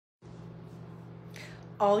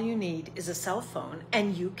all you need is a cell phone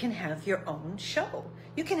and you can have your own show.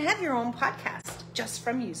 You can have your own podcast just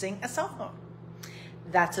from using a cell phone.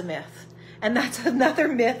 That's a myth. And that's another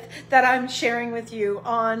myth that I'm sharing with you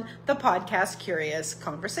on the podcast Curious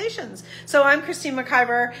Conversations. So I'm Christine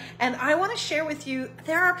McIver, and I want to share with you,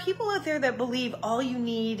 there are people out there that believe all you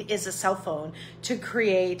need is a cell phone to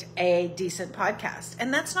create a decent podcast.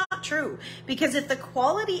 And that's not true, because if the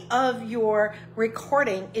quality of your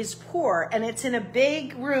recording is poor and it's in a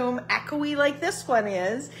big room, echoey like this one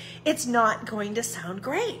is, it's not going to sound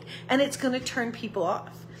great and it's going to turn people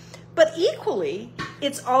off. But equally,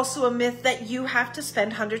 it's also a myth that you have to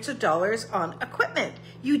spend hundreds of dollars on equipment.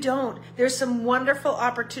 You don't. There's some wonderful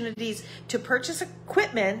opportunities to purchase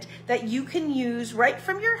equipment that you can use right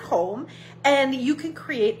from your home, and you can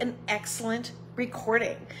create an excellent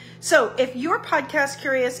recording. So if you're podcast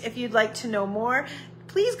curious, if you'd like to know more,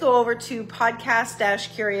 please go over to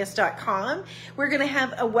podcast-curious.com. We're going to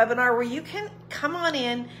have a webinar where you can come on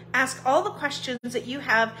in, ask all the questions that you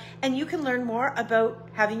have, and you can learn more about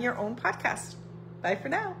having your own podcast. Bye for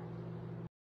now.